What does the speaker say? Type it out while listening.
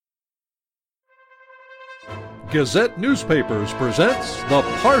Gazette Newspapers presents the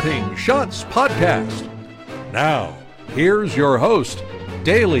Parting Shots Podcast. Now, here's your host,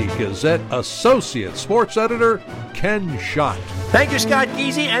 Daily Gazette Associate Sports Editor, Ken Schott. Thank you, Scott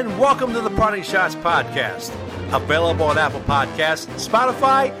Geezy, and welcome to the Parting Shots Podcast. Available on Apple Podcasts,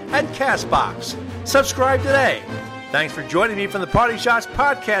 Spotify, and CastBox. Subscribe today. Thanks for joining me from the Parting Shots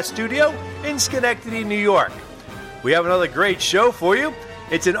Podcast studio in Schenectady, New York. We have another great show for you.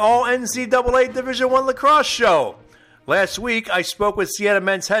 It's an all-NCAA Division I lacrosse show. Last week, I spoke with Siena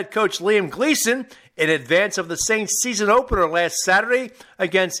men's head coach Liam Gleason in advance of the Saints season opener last Saturday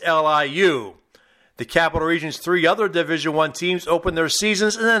against LIU. The Capital Region's three other Division I teams open their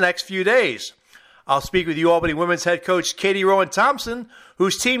seasons in the next few days. I'll speak with UAlbany women's head coach Katie Rowan-Thompson,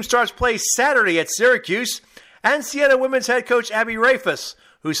 whose team starts play Saturday at Syracuse, and Siena women's head coach Abby Rafus,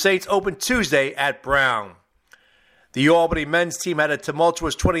 whose Saints open Tuesday at Brown. The UAlbany men's team had a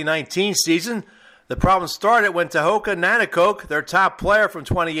tumultuous 2019 season. The problem started when Tahoka Nanakok, their top player from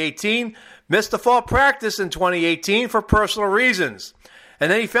 2018, missed the fall practice in 2018 for personal reasons. And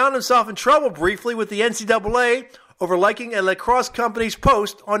then he found himself in trouble briefly with the NCAA over liking a lacrosse company's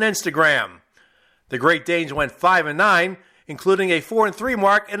post on Instagram. The Great Danes went 5-9, including a 4-3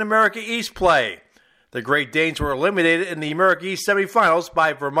 mark in America East play. The Great Danes were eliminated in the America East semifinals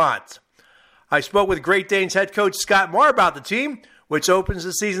by Vermont. I spoke with Great Danes head coach Scott Marr about the team, which opens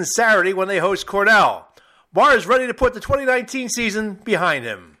the season Saturday when they host Cornell. Marr is ready to put the 2019 season behind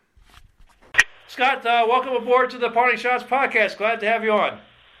him. Scott, welcome aboard to the Parting Shots Podcast. Glad to have you on.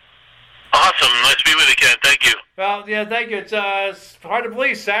 Awesome. Nice to be with you, Ken. Thank you. Well, yeah, thank you. It's hard to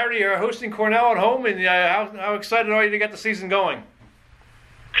believe Saturday you're hosting Cornell at home, and how excited are you to get the season going?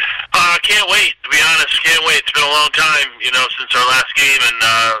 Can't wait, to be honest. Can't wait. It's been a long time, since our last game,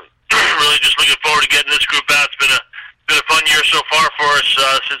 and really just looking forward to getting this group out. It's been a fun year so far for us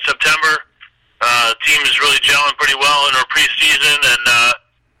since September. The team is really gelling pretty well in our preseason, and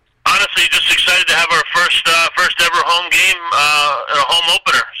honestly, just excited to have our first ever home game, a home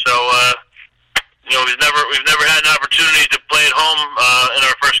opener. So, we've never had an opportunity to play at home in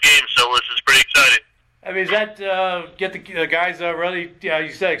our first game, so this is pretty exciting. I mean, does that get the guys really,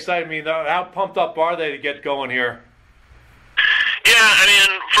 you said excited. I mean, how pumped up are they to get going here? Yeah, I mean,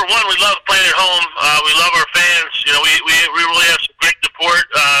 for one, we love playing at home. We love our fans. We really have some great support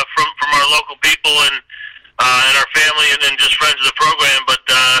from our local people and our family and just friends of the program. But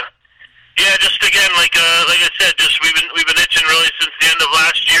just again, like I said, just we've been itching really since the end of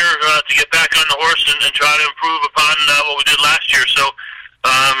last year to get back on the horse and try to improve upon what we did last year. So,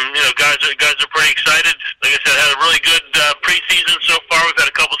 guys are pretty excited. Like I said, had a really good preseason so far. We've had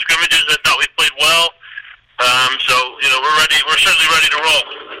a couple scrimmages. I thought we played well. We're ready. We're certainly ready to roll.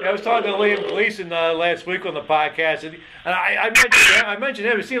 Yeah, I was talking to Liam Gleason last week on the podcast, and I mentioned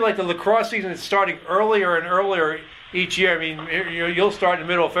him. It seems like the lacrosse season is starting earlier and earlier each year. I mean, you'll start in the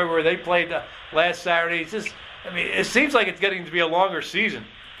middle of February. They played last Saturday. It seems like it's getting to be a longer season.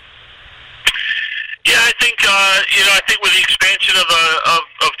 Yeah, I think with the expansion of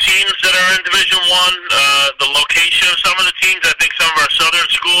teams that are in Division I, the location of some of the teams, I think some of our southern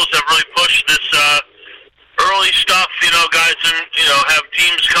schools have really pushed this early stuff. Guys have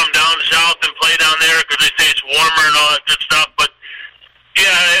teams come down south and play down there because they say it's warmer and all that good stuff. But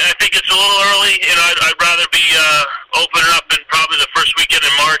yeah, I think it's a little early. I'd rather be opening up in probably the first weekend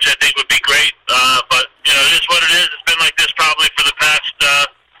in March. I think would be great. But it is what it is. It's been like this probably for the past.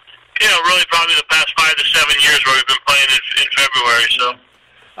 Really probably the past 5 to 7 years where we've been playing in February. So,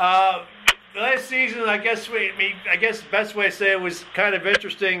 last season, I guess the best way to say it was kind of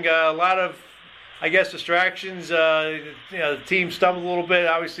interesting. A lot of, distractions. The team stumbled a little bit.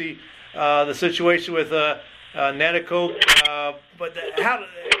 Obviously, the situation with Nanakok. But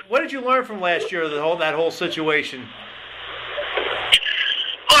what did you learn from last year? That whole situation.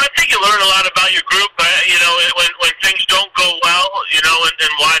 Well, I think you learn a lot about your group. When things don't go well, and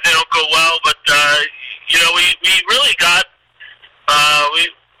why they don't go well. But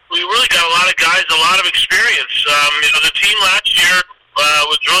we really got a lot of guys, a lot of experience. The team last year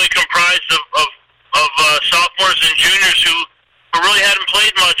was really comprised of sophomores and juniors who really hadn't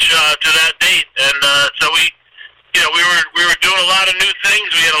played much to that date, and so we were doing a lot of new things.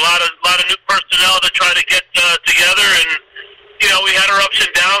 We had a lot of new personnel to try to get together, and we had our ups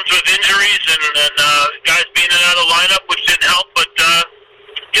and downs with injuries and guys being in and out of the lineup, which didn't help. But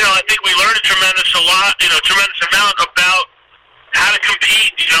I think we learned a tremendous amount about how to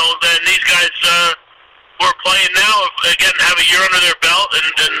compete. And these guys who are playing now again have a year under their belt, and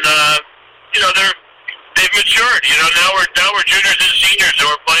they've matured. Now we're juniors and seniors who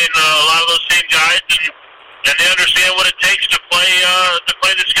are playing a lot of those same guys, and they understand what it takes to play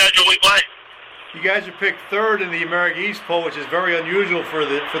the schedule we play. You guys are picked third in the American East poll, which is very unusual for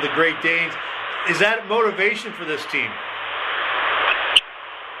the Great Danes. Is that motivation for this team?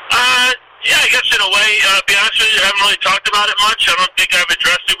 Yeah, I guess in a way. To be honest with you, I haven't really talked about it much. I don't think I've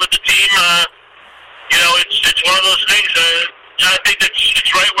addressed it with the team. It's one of those things. I think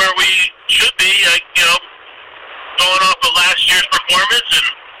it's right where we should be. Going off of last year's performance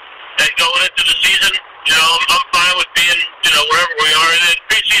and going into the season, I'm fine with being, wherever we are. And then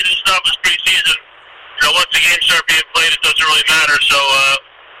preseason stuff is preseason. Once the games start being played, it doesn't really matter. So,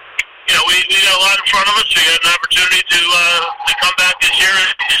 we got a lot in front of us. We got an opportunity to come back this year and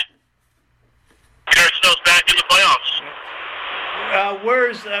get ourselves back in the playoffs.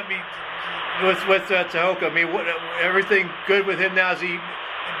 With Tehoka, everything good with him now? Is he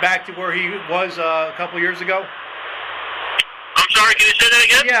back to where he was a couple years ago? I'm sorry, can you say that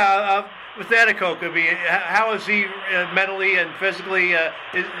again? Yeah, with Tehoka, how is he mentally and physically?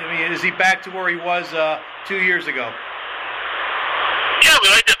 Is he back to where he was 2 years ago? Yeah, we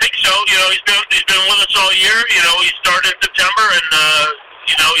like to think so. He's been with us all year. He started in September, and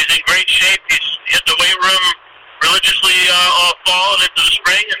he's in great shape. He's hit the weight room religiously all fall and into the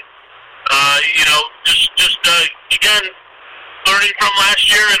spring, and again, learning from last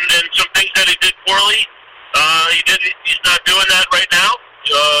year and some things that he did poorly. He's not doing that right now.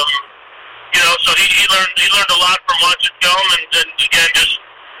 So he learned a lot from watching film, and just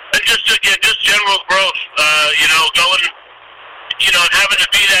general growth. Going, having to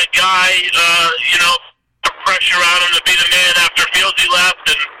be that guy. Pressure on him to be the man after Fieldsy left,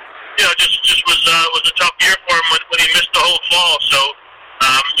 and just was a tough year for him when he missed the whole fall. So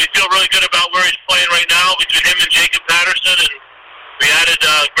we feel really good about where he's playing right now between him and Jacob Patterson, and we added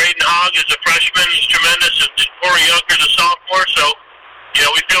Graydon Hogg as a freshman. He's tremendous, and Corey Younker's a sophomore. So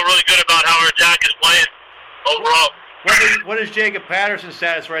we feel really good about how our attack is playing overall. What is Jacob Patterson's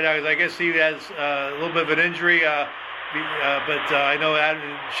status right now? Because I guess he has a little bit of an injury. But I know Adam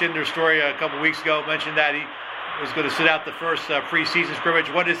Schinder's story a couple weeks ago mentioned that he was going to sit out the first preseason scrimmage.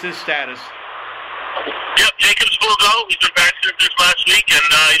 What is his status? Yep, Jacob's full go. He's been vaccinated this last week, and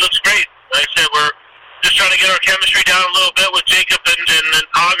he looks great. Like I said, we're just trying to get our chemistry down a little bit with Jacob and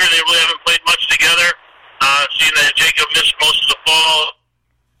Hogger. They really haven't played much together. Seeing that Jacob missed most of the fall,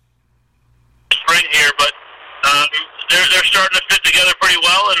 spring here, but they're starting to fit together pretty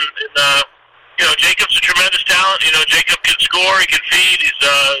well, and Jacob's a tremendous talent. Jacob can score, he can feed, he's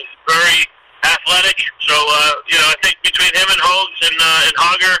very athletic. So, I think between him and Hogs and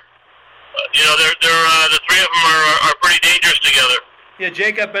Hogger, the three of them are pretty dangerous together. Yeah,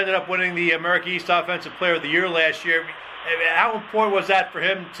 Jacob ended up winning the American East Offensive Player of the Year last year. How important was that for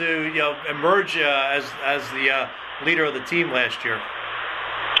him to emerge as the leader of the team last year?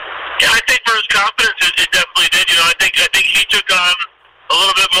 Yeah, I think for his confidence, it definitely did. I think he took on a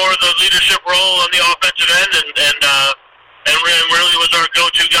little bit more of the leadership role on the offensive end, and really was our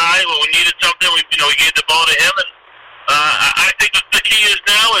go-to guy when we needed something. We gave the ball to him, and I think the key is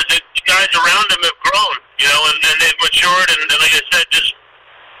now is that the guys around him have grown, and they've matured, and like I said, just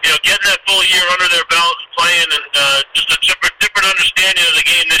getting that full year under their belt and playing, and just a different understanding of the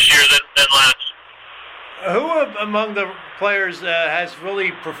game this year than last. Who among the players has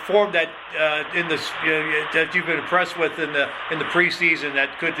really performed that that you've been impressed with in the preseason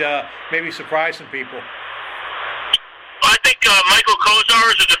that could maybe surprise some people? I think Michael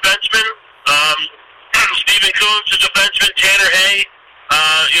Kozar is a defenseman. Stephen Kuntz is a defenseman. Tanner Hay.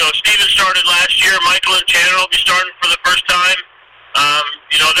 Stephen started last year. Michael and Tanner will be starting for the first time.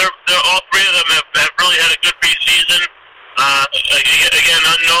 They're all three of them have really had a good preseason. Again,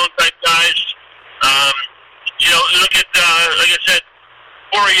 unknown type guys. Look at, like I said,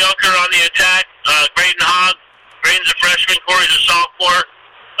 Corey Younker on the attack, Graydon Hogg. Graydon's a freshman, Corey's a sophomore.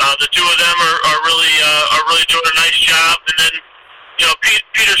 The two of them are really doing a nice job. And then,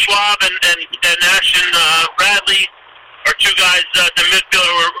 Peter Schwab and Ashton Bradley are two guys at the midfield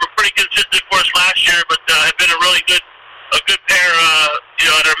who were pretty consistent for us last year, but have been a good pair,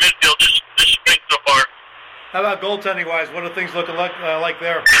 at our midfield this spring so far. How about goaltending-wise? What are things looking like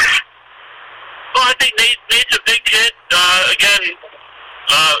there? Well, I think Nate's a big kid. Again,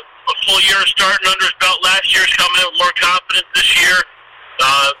 a full year of starting under his belt last year. He's coming in with more confidence this year.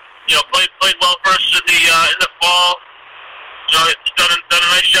 Played well for us in the fall. He's done a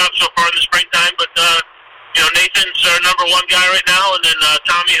nice job so far in the springtime. But Nathan's our number one guy right now, and then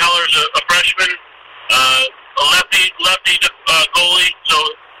Tommy Heller's a freshman, a lefty goalie. So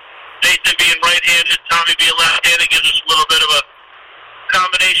Nathan being right-handed, Tommy being left-handed gives us a little bit of a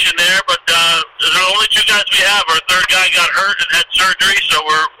combination there, but they're the only two guys we have. Our third guy got hurt and had surgery, so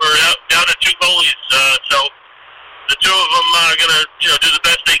we're down to two goalies. So the two of them are going to do the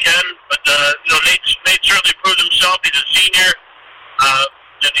best they can, but Nate certainly proved himself. He's a senior,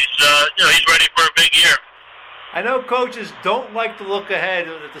 and he's ready for a big year. I know coaches don't like to look ahead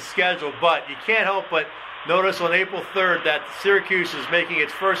at the schedule, but you can't help but notice on April 3rd that Syracuse is making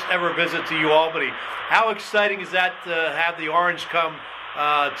its first ever visit to UAlbany. How exciting is that to have the Orange come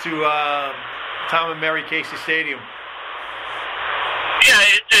to Tom and Mary Casey Stadium? Yeah,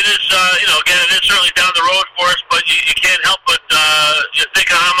 it is. Again, it is certainly down the road for us, but you can't help but think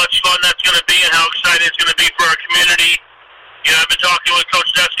of how much fun that's going to be and how exciting it's going to be for our community. I've been talking with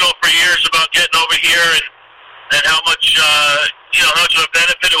Coach Desko for years about getting over here and how much how much of a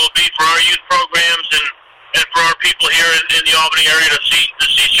benefit it will be for our youth programs and for our people here in the Albany area to see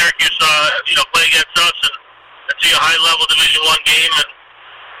Syracuse play against us and see a high level Division I game. And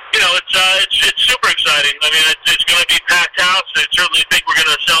it's super exciting. I mean, it's going to be packed house. I certainly think we're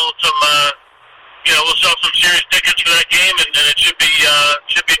going to sell some we'll sell some serious tickets for that game, and it should be a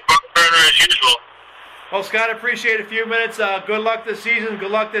front burner as usual. Well, Scott, I appreciate a few minutes. Good luck this season.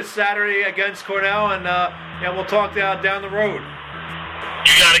 Good luck this Saturday against Cornell, and we'll talk down the road.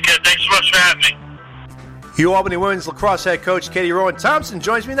 You got it, Ken. Thanks so much for having me. UAlbany women's lacrosse head coach Katie Rowan Thompson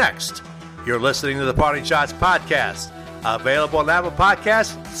joins me next. You're listening to the Parting Shots podcast, available on Apple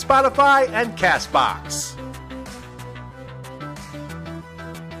Podcasts, Spotify, and CastBox.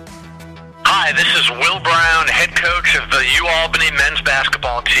 Hi, this is Will Brown, head coach of the UAlbany men's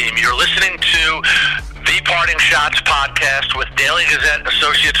basketball team. You're listening to the Parting Shots podcast with Daily Gazette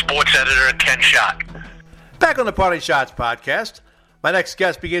associate sports editor Ken Schott. Back on the Parting Shots podcast, my next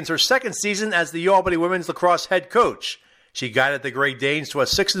guest begins her second season as the UAlbany women's lacrosse head coach. She guided the Great Danes to a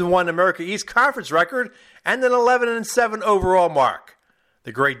 6-1 America East Conference record and an 11-7 overall mark.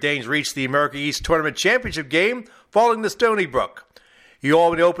 The Great Danes reached the America East Tournament Championship game following the Stony Brook.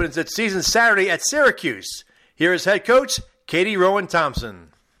 UAlbany opens its season Saturday at Syracuse. Here is head coach Katie Rowan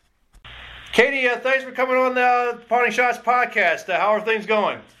Thompson. Katie, thanks for coming on the Parting Shots podcast. How are things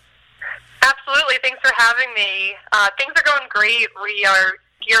going? Absolutely. Thanks for having me. Things are going great. We are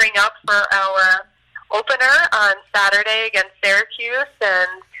gearing up for our opener on Saturday against Syracuse,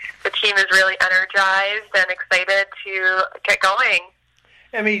 and the team is really energized and excited to get going.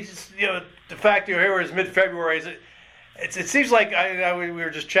 I mean, the fact you're here is mid-February. It seems like we were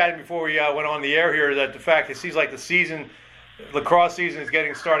just chatting before we went on the air here that the fact it seems like the lacrosse season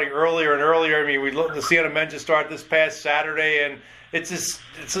is starting earlier and earlier. I mean, the Siena men just started this past Saturday, and it's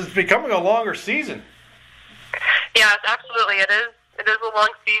becoming a longer season. Yes, absolutely. It is a long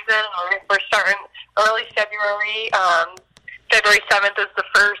season. We're starting early February. February 7th is the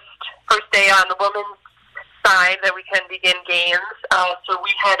first day on the women's side that we can begin games. So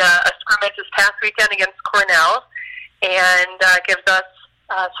we had a scrimmage this past weekend against Cornell, and gives us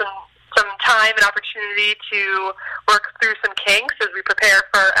some time and opportunity to work through some kinks as we prepare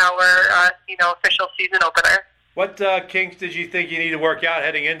for our official season opener. What kinks did you think you need to work out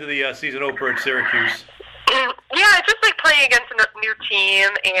heading into the season opener at Syracuse? Yeah, just like playing against a new team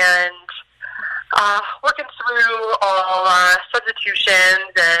and working through all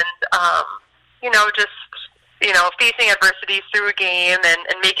substitutions and facing adversity through a game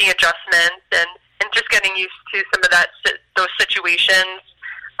and making adjustments and just getting used to some of those situations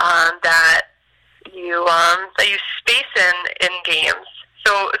that you face in games.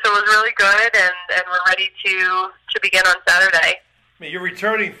 So it was really good, and we're ready to begin on Saturday. I mean, you're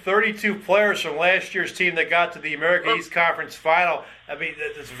returning 32 players from last year's team that got to the America East Conference Final. I mean,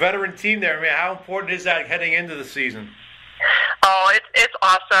 this veteran team there. I mean, how important is that heading into the season? Oh, it's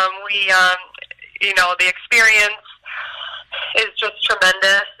awesome. We, the experience is just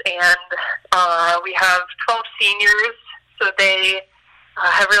tremendous, and we have 12 seniors, so they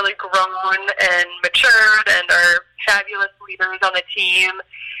have really grown and matured and are fabulous leaders on the team.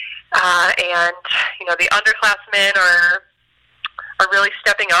 And the underclassmen are really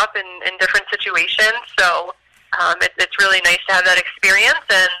stepping up in different situations. So it's really nice to have that experience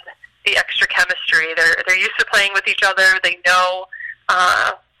and the extra chemistry. They're used to playing with each other. They know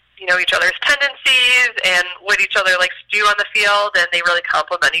each other's tendencies and what each other likes to do on the field, and they really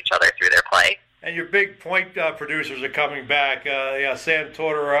complement each other through their play. And your big point producers are coming back. Sam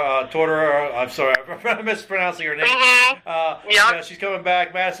Tortora. I'm sorry, I'm mispronouncing her name. Mm-hmm. She's coming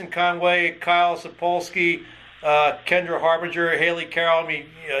back. Madison Conway, Kyle Sapolsky, Kendra Harbinger, Haley Carroll. I mean,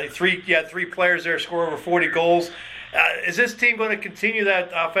 three players there score over 40 goals. Is this team going to continue that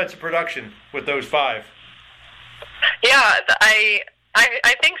offensive production with those five? Yeah, I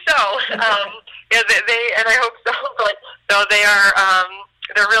think so. They and I hope so. But no, they are.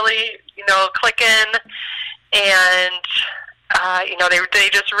 They're really clicking, and they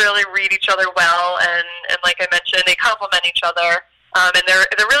just really read each other well, and like I mentioned, they complement each other, and they're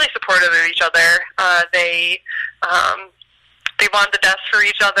really supportive supportive of each other. They want the best for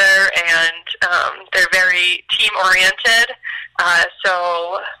each other, and they're very team-oriented.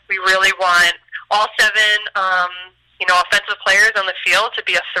 So we really want all 7, offensive players on the field to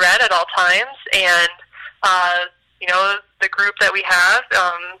be a threat at all times. And, the group that we have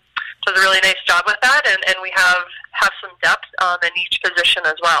does a really nice job with that, and we have some depth in each position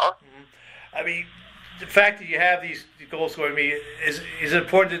as well. Mm-hmm. I mean, the fact that you have these goal scorers, is it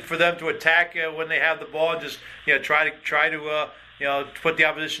important for them to attack when they have the ball and just try to put the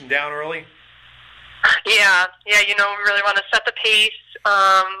opposition down early? Yeah. We really want to set the pace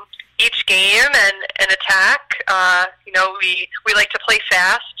each game and attack. We like to play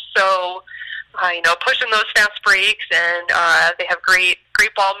fast, so pushing those fast breaks, and they have great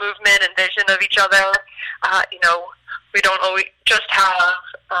ball movement and vision of each other. We don't always just have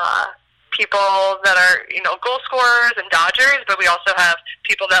people that are goal scorers and dodgers, but we also have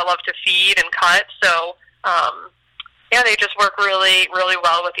people that love to feed and cut. So they just work really, really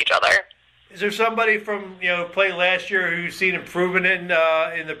well with each other. Is there somebody from playing last year who's seen improvement in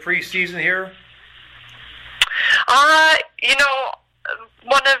the preseason here?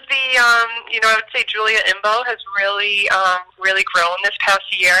 One of the I would say Julia Imbo has really grown this past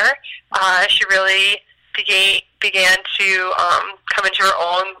year. She really began to come into her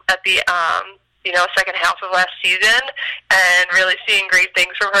own at the second half of last season, and really seeing great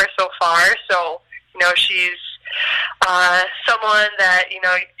things from her so far. So she's someone that you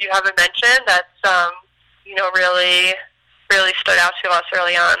haven't mentioned that's really stood out to us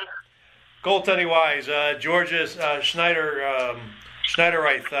early on. Goaltending wise, Georgia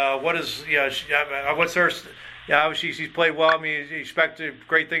Schneiderreith. What is what's her? Obviously she's played well. You expect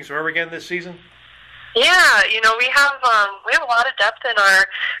great things from her again this season. Yeah, we have a lot of depth in our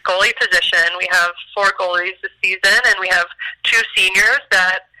goalie position. We have 4 goalies this season, and we have 2 seniors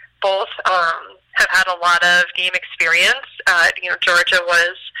that both have had a lot of game experience. Georgia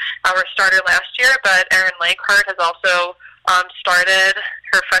was our starter last year, but Erin Langhart has also started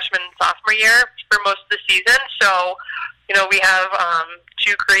her freshman and sophomore year for most of the season. So, we have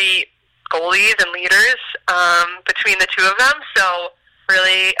 2 great goalies and leaders between the 2 of them. So,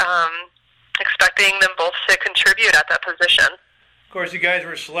 really expecting them both to contribute at that position. Of course, you guys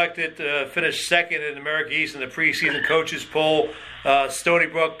were selected to finish second in America East in the preseason coaches poll. Stony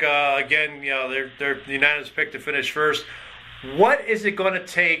Brook, again, they're the unanimous pick to finish first. What is it going to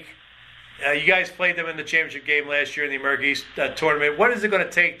take? You guys played them in the championship game last year in the America East tournament. What is it going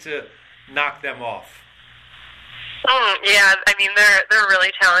to take to knock them off? Yeah, they're a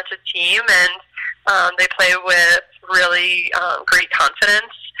really talented team, and they play with really great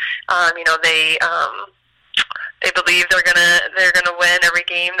confidence. They believe they're gonna win every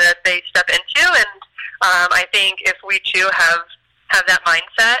game that they step into, and I think if we too have that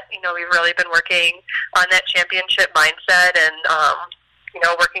mindset, we've really been working on that championship mindset and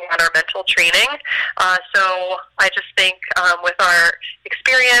working on our mental training. So I just think with our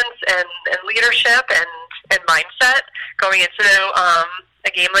experience and leadership and mindset going into a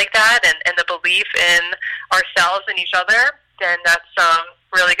game like that, and the belief in ourselves and each other, then that's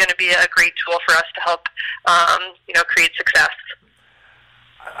really going to be a great tool for us to help create success.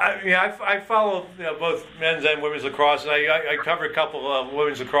 I follow both men's and women's lacrosse, and I cover a couple of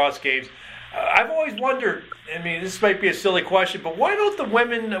women's lacrosse games. I've always wondered, this might be a silly question, but why don't the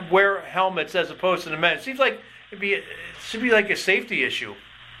women wear helmets as opposed to the men? It seems like it should be like a safety issue.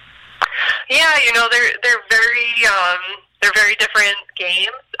 Yeah, they're very different games.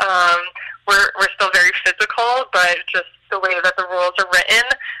 We're still very physical, but just the way that the rules are written,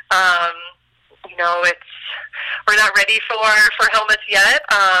 we're not ready for helmets yet.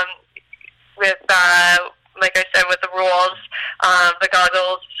 With like I said, with the rules, the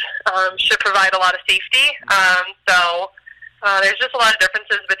goggles should provide a lot of safety. So there's just a lot of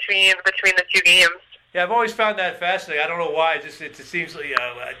differences between the 2 games. Yeah, I've always found that fascinating. I don't know why. It seems like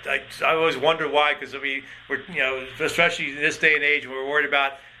I always wonder why, because we're especially in this day and age, we're worried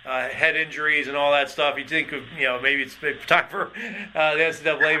about head injuries and all that stuff. You think of maybe it's time for the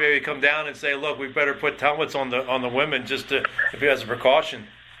NCAA maybe to come down and say, look, we better put helmets on the women just as a precaution.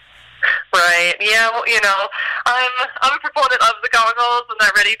 Right. Yeah. Well, I'm a proponent of the goggles. I'm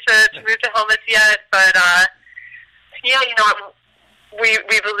not ready to move to helmets yet, but we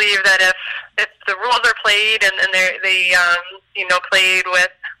believe that if the rules are played and they played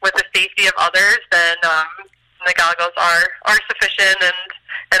with the safety of others, then the goggles are sufficient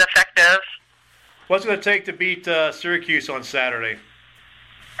and effective. What's it going to take to beat Syracuse on Saturday?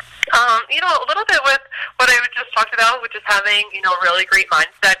 A little bit with what I just talked about, which is having, a really great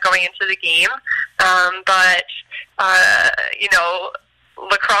mindset going into the game. But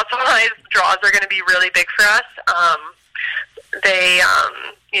lacrosse-wise, draws are going to be really big for us.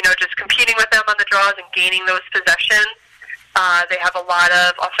 Just competing with them on the draws and gaining those possessions. They have a lot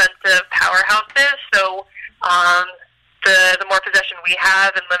of offensive powerhouses, so the more possession we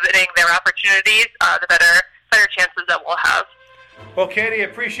have and limiting their opportunities, the better chances that we'll have. Well, Katie, I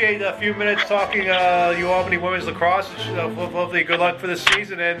appreciate a few minutes talking Albany women's lacrosse. Hopefully, good luck for this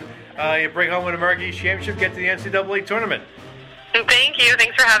season, and you bring home an American East Championship, get to the NCAA tournament. Thank you.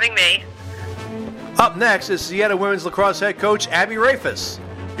 Thanks for having me. Up next is Siena women's lacrosse head coach Abby Rafus.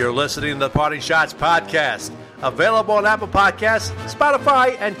 You're listening to the Parting Shots podcast, available on Apple Podcasts,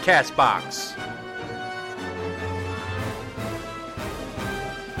 Spotify, and CastBox.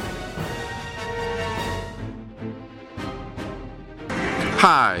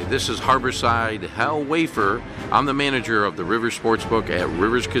 Hi, this is Harborside Hal Wafer. I'm the manager of the Rivers Sportsbook at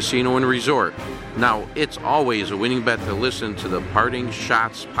Rivers Casino and Resort. Now, it's always a winning bet to listen to the Parting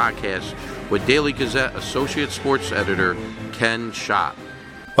Shots podcast with Daily Gazette Associate Sports Editor Ken Schott.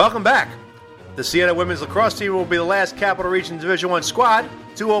 Welcome back. The Siena women's lacrosse team will be the last Capital Region Division I squad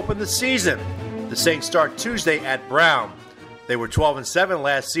to open the season. The Saints start Tuesday at Brown. They were 12-7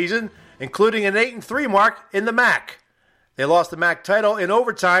 last season, including an 8-3 mark in the MAC. They lost the MAC title in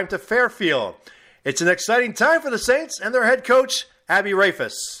overtime to Fairfield. It's an exciting time for the Saints and their head coach, Abby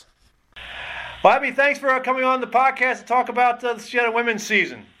Rafus. Well, Abby, thanks for coming on the podcast to talk about the Siena women's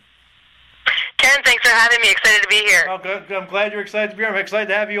season. Ken, thanks for having me. Excited to be here. Oh, good. I'm glad you're excited to be here. I'm excited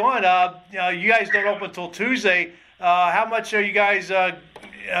to have you on. You guys don't open until Tuesday. How much are you guys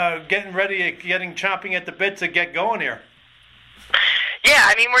getting ready, chomping at the bit to get going here? Yeah,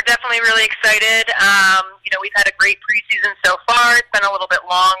 I mean, we're definitely really excited. We've had a great preseason so far. It's been a little bit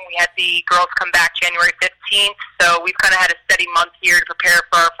long. We had the girls come back January 15th, so we've kind of had a steady month here to prepare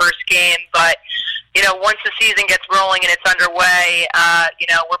for our first game. But, once the season gets rolling and it's underway,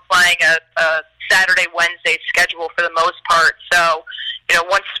 we're playing a Saturday, Wednesday schedule for the most part. So,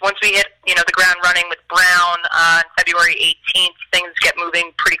 once we hit, the ground running with Brown on February 18th, things get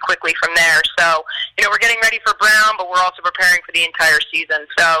moving pretty quickly from there. So, we're getting ready for Brown, but we're also preparing for the entire season.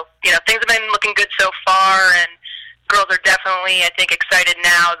 So, things have been looking good so far, and girls are definitely, I think, excited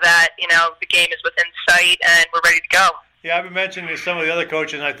now that, the game is within sight and we're ready to go. Yeah, I've been mentioning to some of the other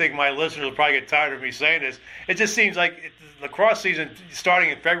coaches, and I think my listeners will probably get tired of me saying this. It just seems like the lacrosse season starting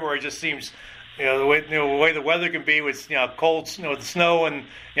in February just seems, the way the weather can be with cold, with snow and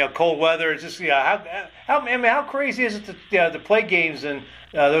cold weather. It's just how crazy is it to play games in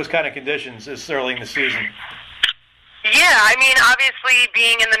those kind of conditions this early in the season? Yeah, I mean, obviously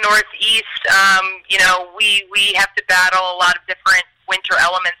being in the Northeast, we have to battle a lot of different winter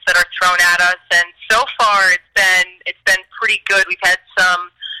elements that are thrown at us, and so far it's been pretty good. We've had some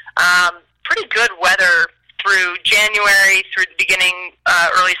pretty good weather through January, through the beginning,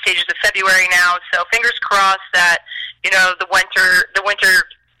 early stages of February now. So fingers crossed that the winter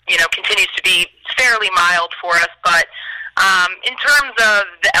continues to be fairly mild for us. But in terms of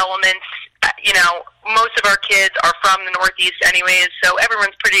the elements, most of our kids are from the Northeast anyways, so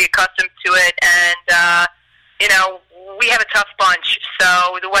everyone's pretty accustomed to it, and we have a tough bunch,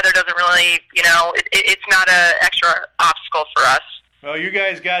 so the weather doesn't really, it's not an extra obstacle for us. Well, you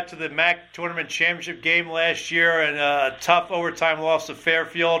guys got to the MAC tournament championship game last year and a tough overtime loss to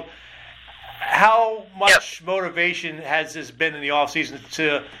Fairfield. How much motivation has this been in the offseason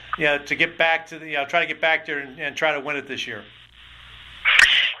to get back to try to get back there and try to win it this year?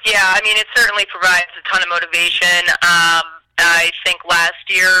 Yeah, I mean, it certainly provides a ton of motivation. I think last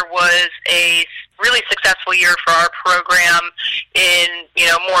year was a really successful year for our program in,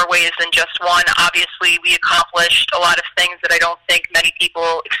 more ways than just one. Obviously, we accomplished a lot of things that I don't think many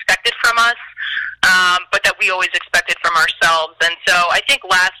people expected from us, but that we always expected from ourselves. And so I think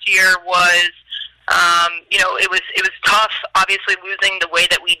last year was, it was tough, obviously, losing the way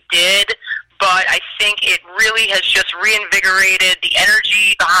that we did, but I think it really has just reinvigorated the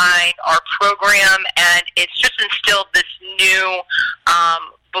energy behind our program, and it's just instilled this new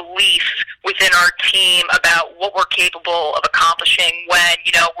belief within our team about what we're capable of accomplishing when,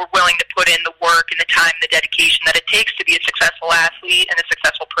 we're willing to put in the work and the time and the dedication that it takes to be a successful athlete and a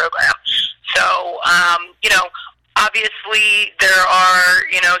successful program. So, obviously there are,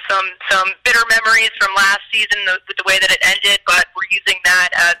 some bitter memories from last season with the way that it ended, but we're using that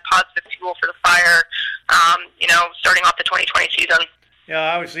as positive fuel for the fire, starting off the 2020 season.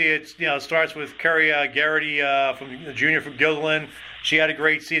 Yeah, obviously it starts with Kerry Garrity from the junior from Gilderland. She had a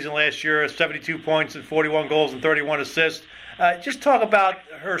great season last year, 72 points and 41 goals and 31 assists. Just talk about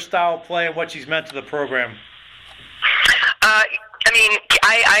her style of play and what she's meant to the program. I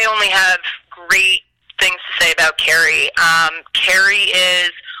only have great things to say about Carrie. Carrie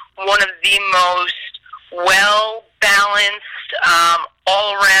is one of the most well-balanced,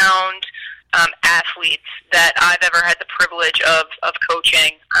 all-around athletes that I've ever had the privilege of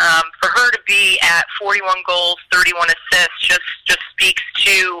coaching. For her to be at 41 goals, 31 assists just speaks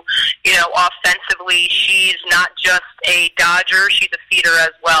to, offensively, she's not just a dodger, she's a feeder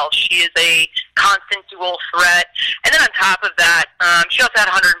as well. She is a constant dual threat. And then on top of that, she also had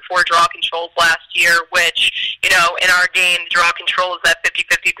 104 draw controls last year, which, in our game, draw control is that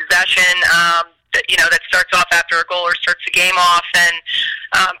 50-50 possession. That starts off after a goal or starts the game off. And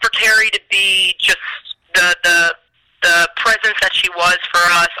for Carrie to be just the presence that she was for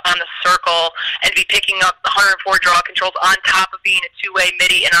us on the circle and be picking up 104 draw controls on top of being a two-way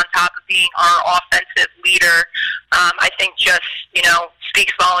midi and on top of being our offensive leader, I think just,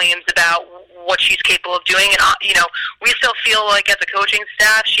 speaks volumes about what she's capable of doing. And, we still feel like as a coaching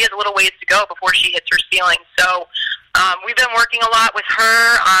staff, she has a little ways to go before she hits her ceiling. So we've been working a lot with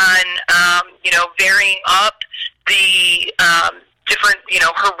her on, varying up the different,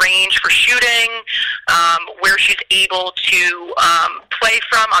 her range for shooting, where she's able to play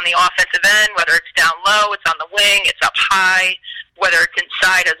from on the offensive end, whether it's down low, it's on the wing, it's up high, whether it's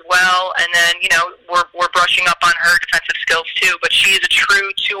inside as well. And then, we're brushing up on her defensive skills too, but she is a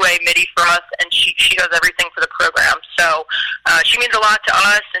true two-way midi for us, and she does everything for the program. So she means a lot to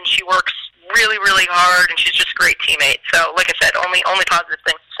us, and she works really, really hard, and she's just a great teammate. So, like I said, only positive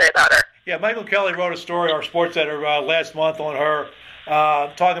things to say about her. Yeah, Michael Kelly wrote a story, our sports editor, last month on her,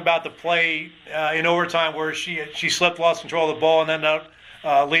 talking about the play in overtime where she slipped, lost control of the ball, and ended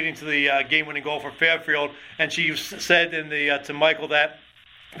up leading to the game-winning goal for Fairfield. And she said to Michael that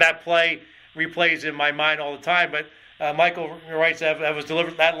play replays in my mind all the time. But Michael writes that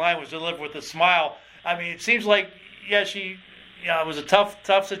that line was delivered with a smile. I mean, it seems like, it was a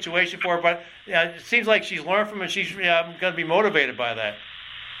tough situation for her, but it seems like she's learned from it. She's going to be motivated by that.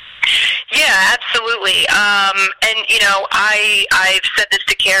 Yeah, absolutely. I've said this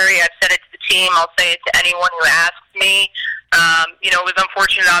to Carrie. I've said it to the team. I'll say it to anyone who asks me. It was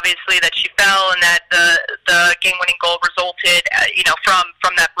unfortunate, obviously, that she fell and that the game-winning goal resulted,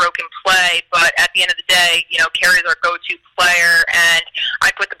 from that broken play. But at the end of the day, Carrie's our go-to player, and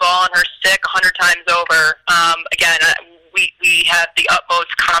I put the ball on her stick 100 times over. We have the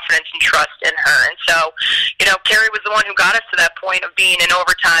utmost confidence and trust in her. And so, Carrie was the one who got us to that point of being in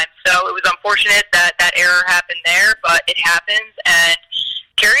overtime. So it was unfortunate that error happened there, but it happens. And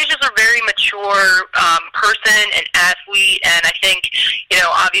Carrie's just a very mature person and athlete. And I think,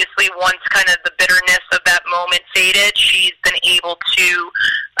 obviously once kind of the bitterness of that moment faded, she's been able to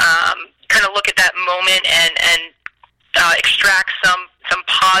kind of look at that moment and extract some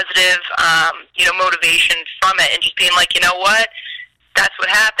positive, motivation from it, and just being like, what, that's what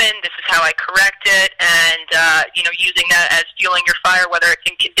happened. This is how I correct it, and using that as fueling your fire, whether it's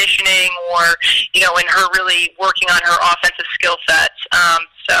in conditioning or in her really working on her offensive skill sets.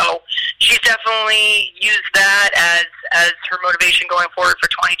 So she's definitely used that as her motivation going forward for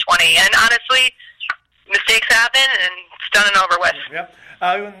 2020. And honestly, mistakes happen, and it's done and over with. Yep.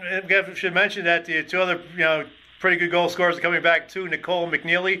 I should mention that the two other pretty good goal scorers are coming back too. Nicole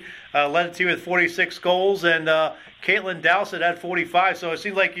McNeely led the team with 46 goals, and Caitlin Dowsett had 45. So it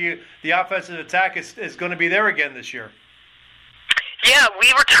seems like the offensive attack is going to be there again this year. Yeah, we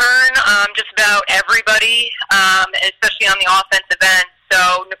return just about everybody, especially on the offensive end.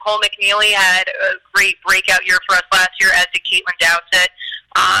 So Nicole McNeely had a great breakout year for us last year, as did Caitlin Dowsett.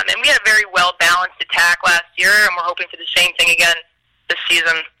 And we had a very well-balanced attack last year, and we're hoping for the same thing again this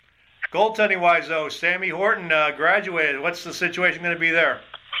season. Goaltending-wise, though, Sammy Horton graduated. What's the situation going to be there?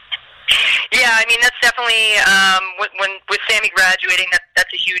 Yeah, I mean, that's definitely, when with Sammy graduating,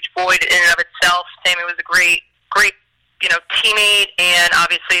 that's a huge void in and of itself. Sammy was a great teammate and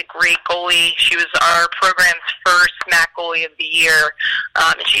obviously a great goalie. She was our program's first MAC goalie of the year,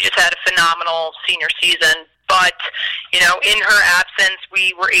 and she just had a phenomenal senior season. But, in her absence,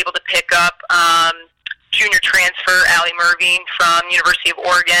 we were able to pick up junior transfer Allie Mervine from University of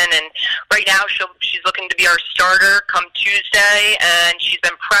Oregon, and right now she's looking to be our starter come Tuesday, and she's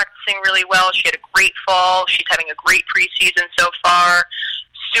been practicing really well. She had a great fall. She's having a great preseason so far.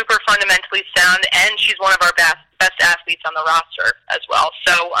 Super fundamentally sound, and she's one of our best athletes on the roster as well.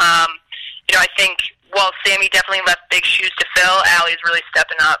 So, I think while Sammy definitely left big shoes to fill, Allie's really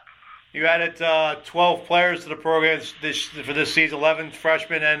stepping up. You added 12 players to the program for this season, 11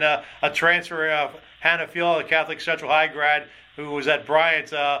 freshmen, and a transfer of Hannah Field, a Catholic Central High grad who was at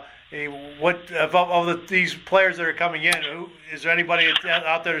Bryant. What of these players that are coming in? Is there anybody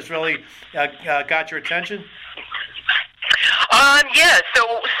out there that's really got your attention?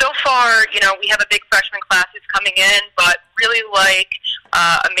 So far, we have a big freshman class who's coming in, but really like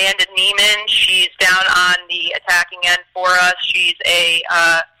Amanda Neiman. She's down on the attacking end for us. She's a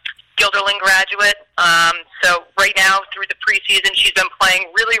Guilderland graduate. So right now, through the preseason, she's been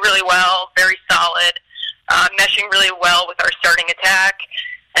playing really, really well, very solid, meshing really well with our starting attack.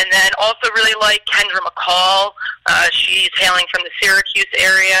 And then also really like Kendra McCall. She's hailing from the Syracuse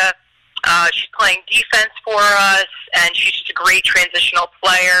area. She's playing defense for us, and she's just a great transitional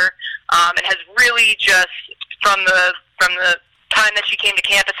player, and has really just, from the time that she came to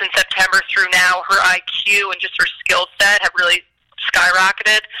campus in September through now, her IQ and just her skill set have really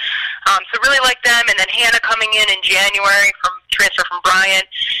skyrocketed. So really like them. And then Hannah coming in January transfer from Bryant.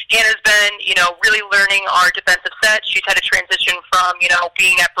 Hannah's been, really learning our defensive set. She's had a transition from,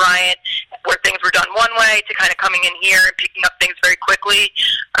 being at Bryant where things were done one way to kind of coming in here and picking up things very quickly.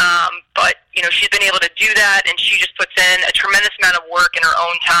 But, she's been able to do that, and she just puts in a tremendous amount of work in her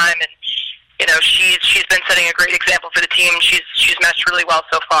own time. And, she's been setting a great example for the team. She's meshed really well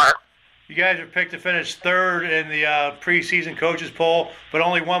so far. You guys are picked to finish third in the preseason coaches poll, but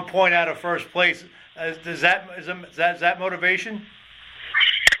only 1 point out of first place. Is that motivation?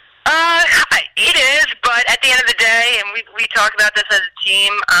 It is, but at the end of the day, and we talk about this as a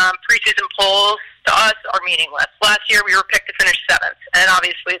team, preseason polls to us are meaningless. Last year we were picked to finish 7th, and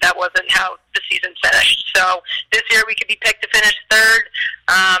obviously that wasn't how the season finished. So this year we could be picked to finish 3rd,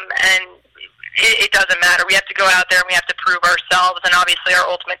 and it doesn't matter. We have to go out there and we have to prove ourselves, and obviously our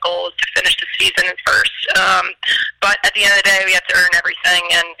ultimate goal is to finish the season first. But at the end of the day, we have to earn everything,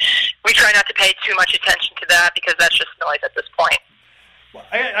 and we try not to pay too much attention to that because that's just noise at this point. Well,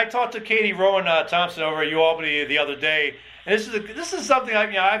 I talked to Katie Rowan Thompson over at UAlbany the other day, and this is something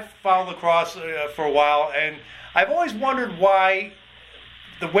I've followed lacrosse for a while, and I've always wondered why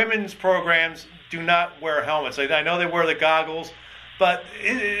the women's programs do not wear helmets. I know they wear the goggles. But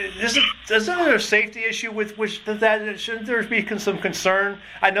isn't there a safety issue with which that shouldn't there be some concern?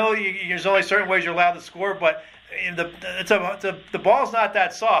 I know there's only certain ways you're allowed to score, but the ball's not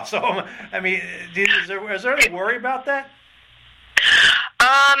that soft. So is there any worry about that?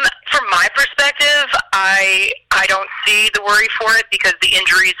 From my perspective, I don't see the worry for it because the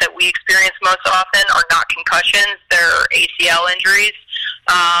injuries that we experience most often are not concussions; they're ACL injuries.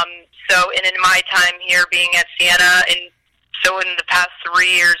 So in my time here being at Siena So in the past 3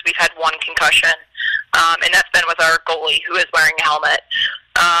 years, we've had 1 concussion, and that's been with our goalie, who is wearing a helmet.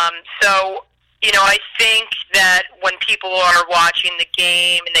 I think that when people are watching the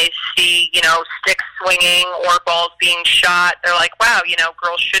game and they see, sticks swinging or balls being shot, they're like, wow,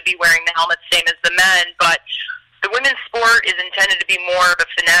 girls should be wearing the helmet, same as the men. But the women's sport is intended to be more of a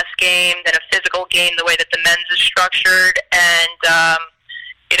finesse game than a physical game, the way that the men's is structured. And,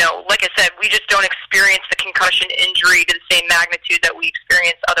 like I said, we just don't experience the concussion injury to the same magnitude that we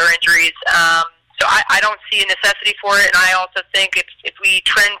experience other injuries. So I don't see a necessity for it, and I also think if we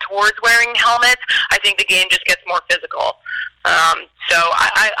trend towards wearing helmets, I think the game just gets more physical. So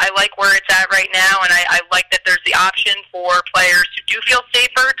I like where it's at right now, and I like that there's the option for players who do feel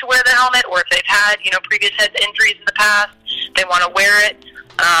safer to wear the helmet, or if they've had previous head injuries in the past, they want to wear it.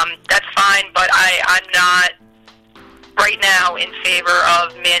 That's fine, but I'm not right now in favor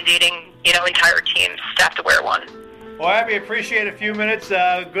of mandating entire teams have to wear one. Well, Abby, appreciate a few minutes.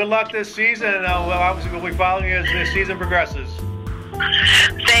 Good luck this season, and obviously we'll be following you as the season progresses.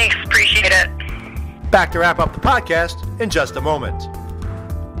 Thanks, appreciate it. Back to wrap up the podcast in just a moment.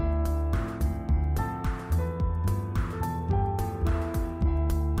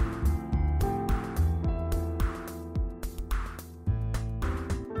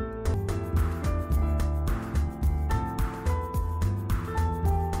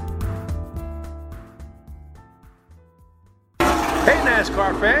 Hey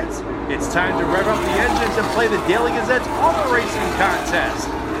NASCAR fans, it's time to rev up the engines and play the Daily Gazette's Auto Racing Contest.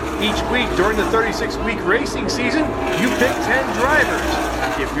 Each week during the 36-week racing season, you pick 10 drivers.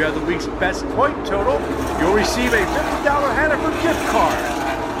 If you have the week's best point total, you'll receive a $50 Hannaford gift card.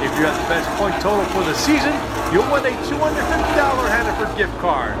 If you have the best point total for the season, you'll win a $250 Hannaford gift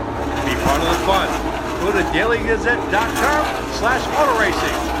card. Be part of the fun. Go to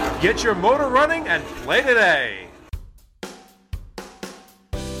dailygazette.com/autoracing. Get your motor running and play today.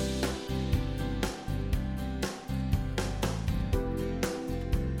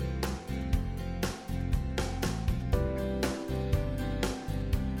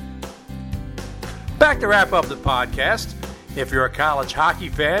 Back to wrap up the podcast. If you're a college hockey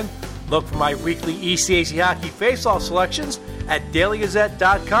fan, look for my weekly ECAC hockey face-off selections at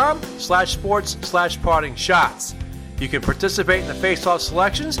dailygazette.com/sports/parting shots. You can participate in the face-off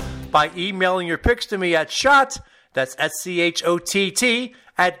selections by emailing your picks to me at shot That's SCHOTT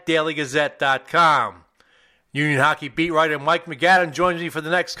at dailygazette.com. Union Hockey beat writer Mike McGadden joins me for the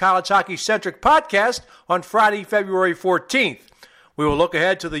next college hockey-centric podcast on Friday, February 14th. We will look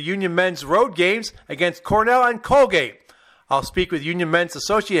ahead to the Union men's road games against Cornell and Colgate. I'll speak with Union men's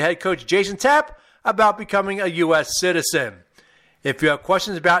associate head coach Jason Tapp about becoming a U.S. citizen. If you have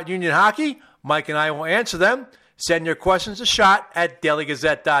questions about Union hockey, Mike and I will answer them. Send your questions to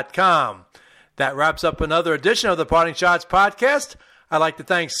shot@dailygazette.com. That wraps up another edition of the Parting Shots podcast. I'd like to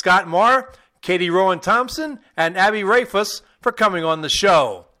thank Scott Marr, Katie Rowan-Thompson, and Abby Rafus for coming on the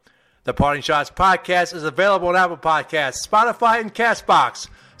show. The Parting Shots podcast is available on Apple Podcasts, Spotify, and CastBox.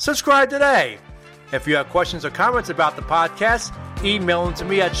 Subscribe today. If you have questions or comments about the podcast, email them to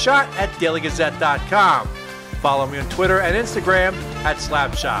me at shot@dailygazette.com. Follow me on Twitter and Instagram at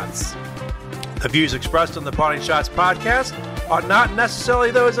Slapshots. The views expressed on the Parting Shots podcast are not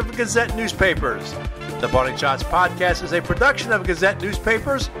necessarily those of Gazette newspapers. The Parting Shots podcast is a production of Gazette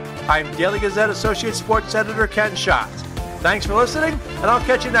newspapers. I'm Daily Gazette Associate Sports Editor Ken Schott. Thanks for listening, and I'll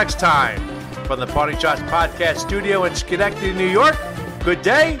catch you next time. From the Parting Shots podcast studio in Schenectady, New York, good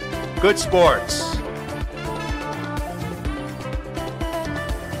day, good sports.